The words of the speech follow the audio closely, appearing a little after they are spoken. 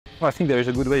Well, I think there is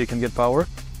a good way you can get power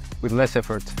with less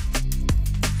effort.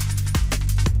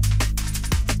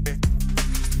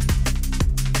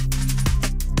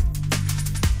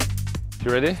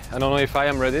 You ready? I don't know if I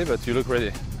am ready, but you look ready.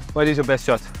 What is your best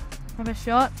shot? My best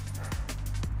shot?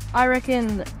 I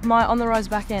reckon my on the rise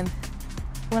backhand,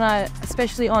 when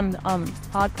especially on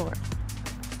hard court.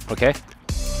 Okay.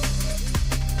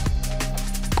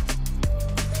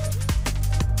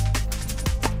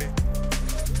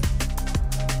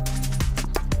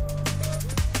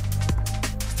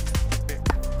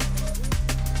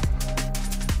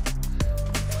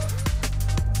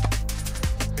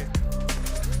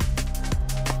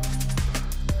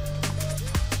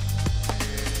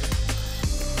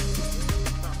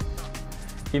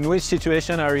 In which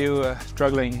situation are you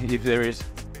struggling, if there is?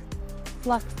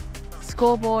 Like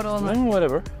scoreboard or like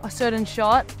whatever. a certain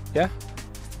shot. Yeah?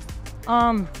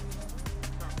 Trying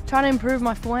to improve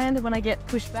my forehand when I get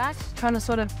pushed back. Trying to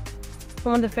sort of,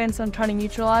 from on defense, I'm trying to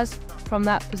neutralize from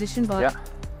that position by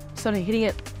sort of hitting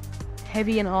it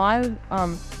heavy and high,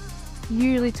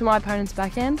 usually to my opponent's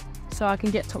backhand, so I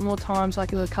can get more time so I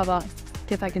can recover,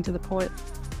 get back into the point.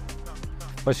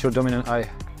 What's your dominant eye?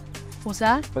 What's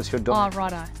that? What's your dominant? Oh,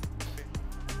 right eye.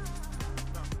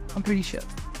 I'm pretty sure.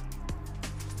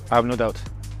 I have no doubt.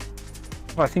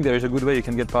 Well, I think there is a good way you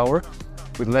can get power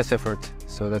with less effort.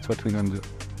 So that's what we're going to do.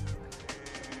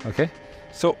 Okay?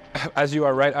 So as you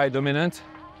are right eye dominant,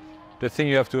 the thing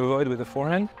you have to avoid with the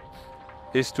forehand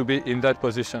is to be in that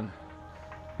position.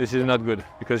 This is not good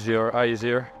because your eye is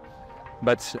here.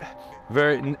 But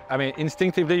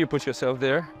instinctively you put yourself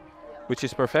there, which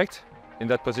is perfect in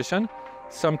that position.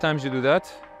 Sometimes you do that.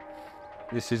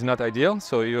 This is not ideal,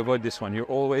 so you avoid this one. You're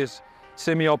always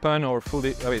semi-open or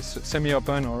fully,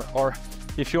 semi-open, or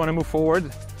if you want to move forward,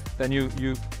 then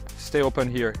you stay open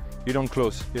here. You don't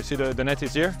close. You see the net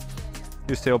is here?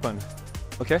 You stay open,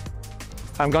 okay?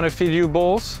 I'm gonna feed you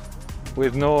balls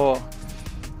with no,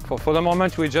 for the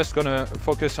moment, we're just gonna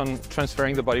focus on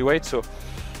transferring the body weight. So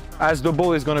as the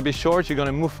ball is gonna be short, you're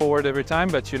gonna move forward every time,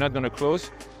 but you're not gonna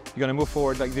close. You're gonna move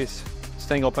forward like this,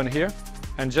 staying open here.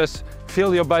 And just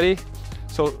feel your body.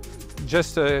 So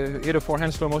just hit a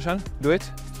forehand slow motion. Do it.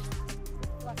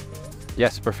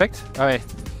 Yes, perfect. All right.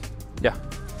 Yeah.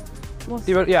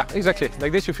 Yeah, exactly.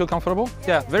 Like this, you feel comfortable?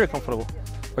 Yeah, very comfortable.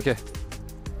 Okay.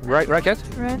 Right, racket?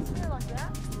 Right.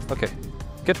 Okay.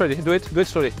 Get ready. Do it. Do it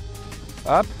slowly.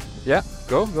 Up. Yeah.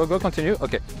 Go, go, go. Continue.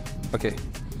 Okay. Okay.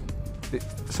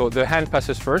 So the hand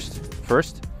passes first.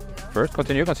 First.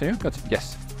 Continue, continue.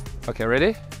 Yes. Okay,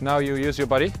 ready? Now you use your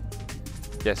body.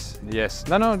 Yes, yes.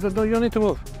 No, you don't need to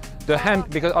move. The hand,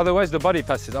 because otherwise the body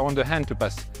passes. I want the hand to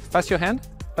pass. Pass your hand,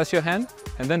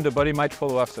 and then the body might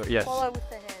follow after. Yes. Follow with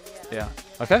the hand, yeah.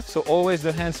 Yeah. Okay, so always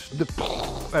the hands,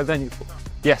 and then you,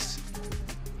 yes.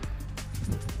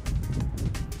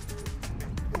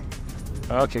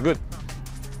 Okay, good.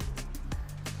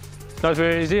 It's not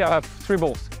very easy. I have 3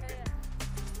 balls.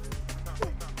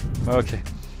 Okay.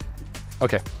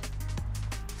 Okay.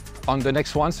 On the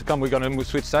next ones, we're gonna move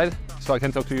switch side. So I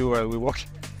can talk to you while we walk.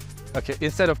 Okay,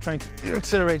 instead of trying to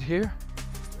accelerate here,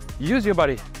 use your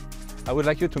body. I would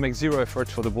like you to make 0 effort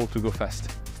for the ball to go fast.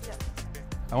 Yeah.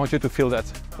 I want you to feel that,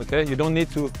 okay? You don't need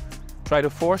to try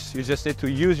to force, you just need to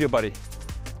use your body.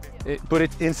 Put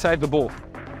it inside the ball.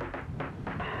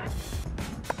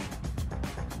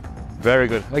 Very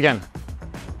good, again.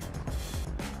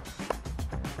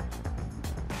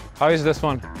 How is this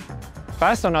one?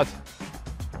 Fast or not?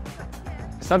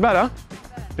 It's not bad, huh?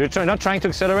 You're not trying to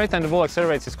accelerate and the ball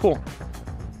accelerates, it's cool.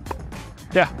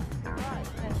 Yeah.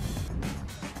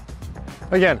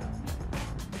 Again.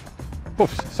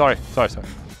 Oops, sorry.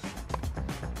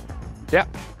 Yeah.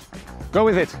 Go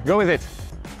with it, go with it.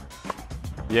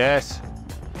 Yes.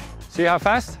 See how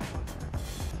fast?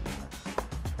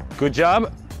 Good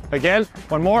job. Again,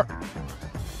 one more.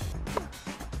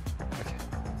 Okay.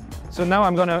 So now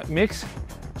I'm gonna mix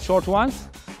short ones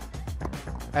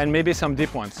and maybe some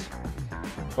deep ones.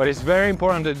 But it's very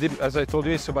important, the deep, as I told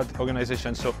you, it's about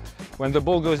organization. So when the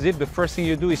ball goes deep, the first thing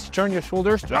you do is turn your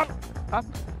shoulders up.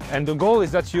 And the goal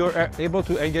is that you're able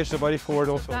to engage the body forward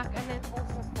also. Back and then also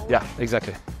forward. Yeah,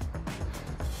 exactly.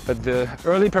 But the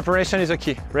early preparation is a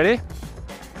key. Ready?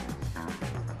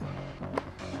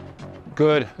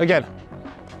 Good. Again.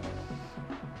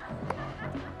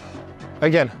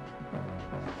 Again.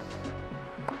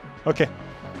 Okay.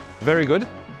 Very good.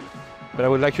 But I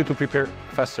would like you to prepare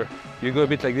faster. You go a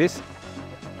bit like this.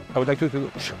 I would like you to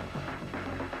go.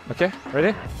 Okay,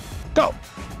 ready? Go!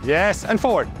 Yes, and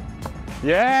forward.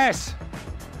 Yes!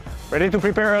 Ready to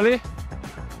prepare early?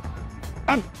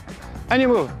 Up, and you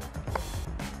move.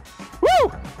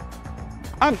 Woo!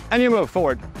 Up, and you move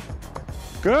forward.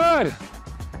 Good.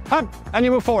 Up, and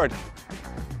you move forward.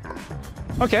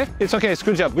 Okay, it's okay, it's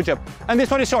good job, good job. And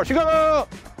this one is short, you go!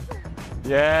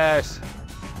 Yes.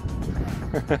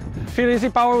 Feel easy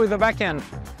power with the backhand.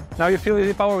 Now you feel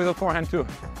easy power with the forehand too.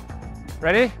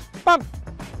 Ready? Up,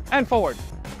 and forward.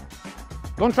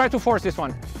 Don't try to force this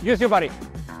one, use your body.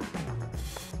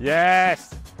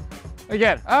 Yes.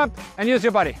 Again, up, and use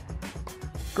your body.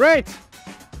 Great.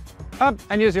 Up,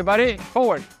 and use your body,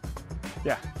 forward.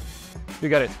 Yeah, you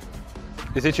got it.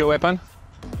 Is it your weapon?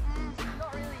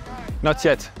 Not really, no. Not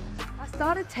yet. I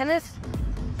started tennis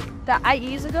 8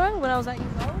 years ago when I was 8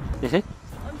 years old.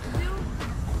 I'm still,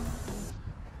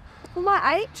 for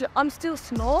my age, I'm still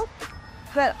small,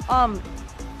 but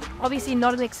obviously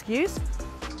not an excuse.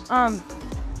 But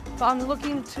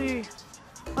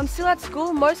I'm still at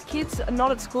school. Most kids are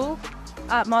not at school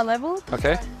at my level.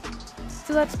 Okay.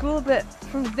 Still at school, but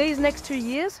from these next 2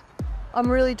 years, I'm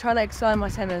really trying to excel in my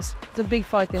tennis. It's a big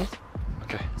focus.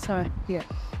 Okay. So, yeah.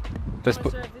 Let's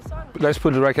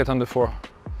put the racket on the floor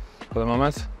for the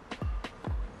moment.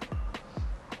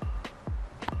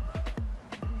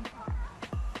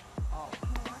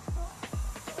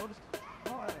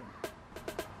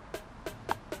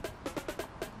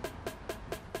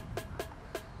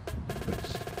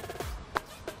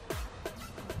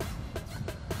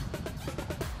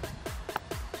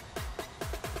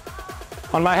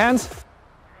 On my hands.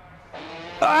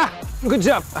 Ah, good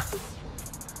job.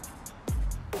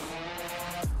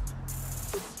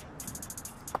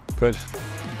 Good.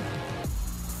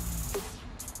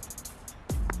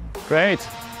 Great.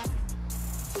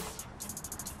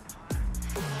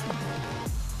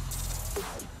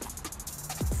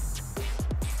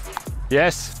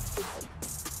 Yes.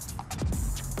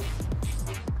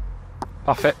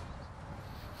 Parfait.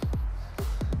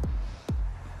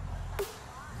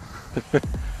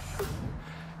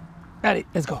 Allez,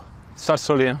 let's go. Start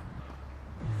slowly. Hein?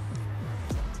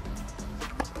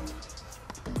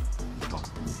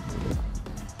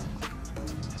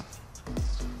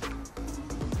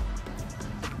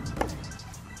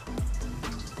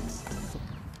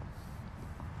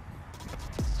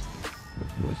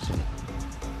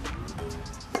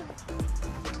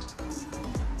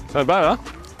 Not bad, huh?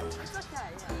 It's okay,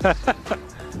 yeah.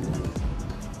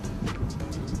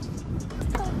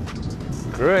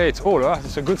 Great. Oh,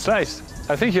 that's a good slice.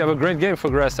 I think you have a great game for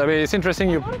grass. I mean, it's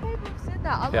interesting. A lot of people have said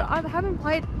that. Yeah. I haven't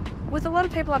played with a lot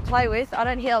of people I play with. I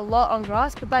don't hear a lot on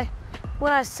grass, but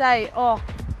when I say, oh,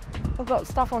 I've got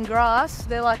stuff on grass,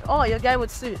 they're like, oh, your game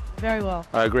would suit very well.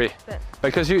 I agree. But,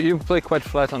 because you play quite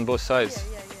flat on both sides.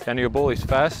 Yeah. And your ball is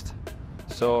fast.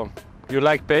 So you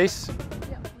like pace.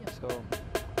 Yeah. So.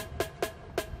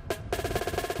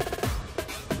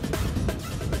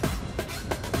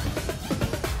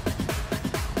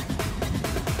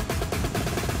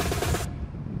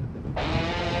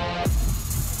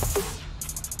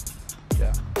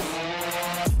 Yeah.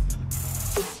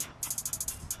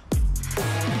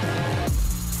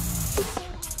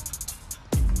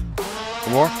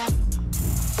 More.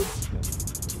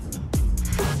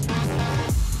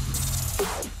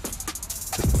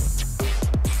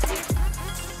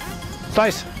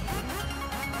 Slice.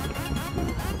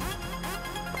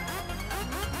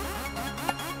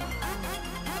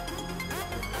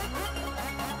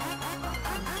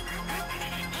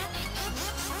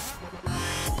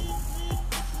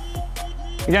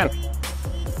 Again.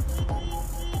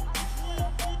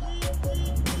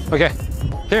 Okay,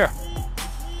 here.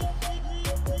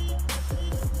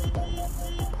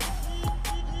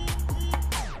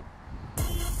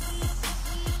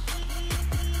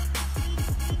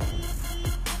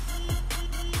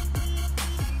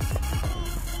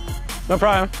 No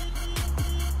problem.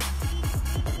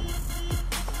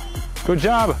 Good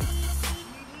job.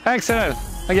 Excellent.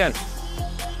 Again.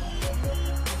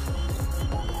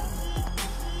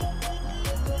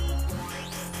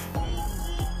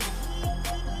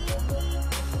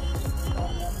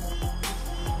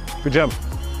 Good job.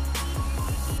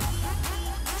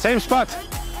 Same spot.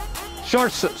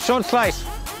 Short slice.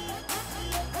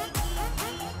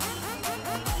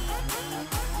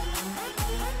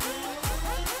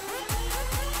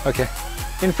 Okay.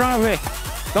 In front of me.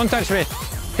 Don't touch me.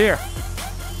 Here.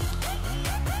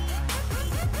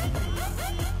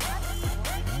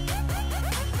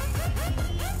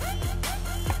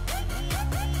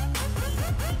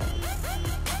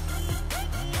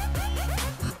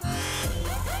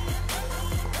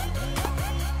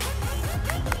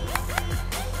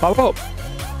 Bravo.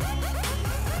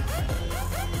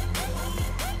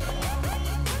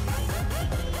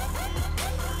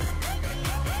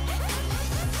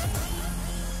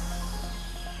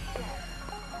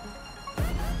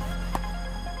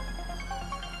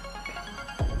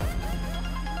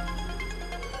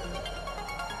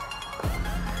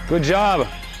 Good job.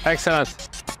 Excellent.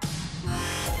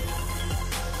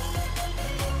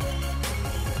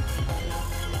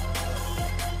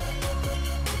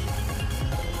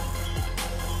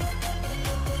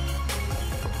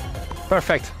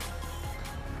 Perfect.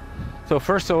 So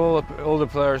first of all the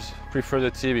players prefer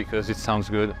the tee because it sounds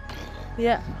good.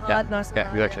 Yeah, hard, nice. Yeah,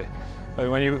 exactly.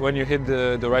 When you hit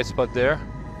the right spot there,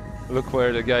 look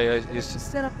where the guy is.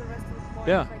 Set up the rest of the point.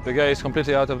 Yeah, the guy is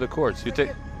completely out of the courts. You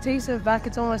take. Tee serve back,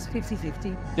 it's almost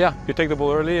 50-50. Yeah, you take the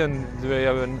ball early and they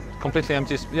have a completely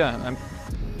empty.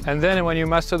 And then when you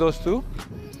master those two,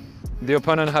 the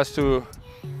opponent has to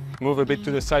move a bit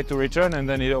to the side to return, and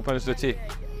then he opens the tee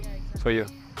for you.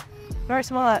 Very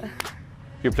smart.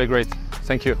 You play great.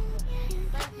 Thank you.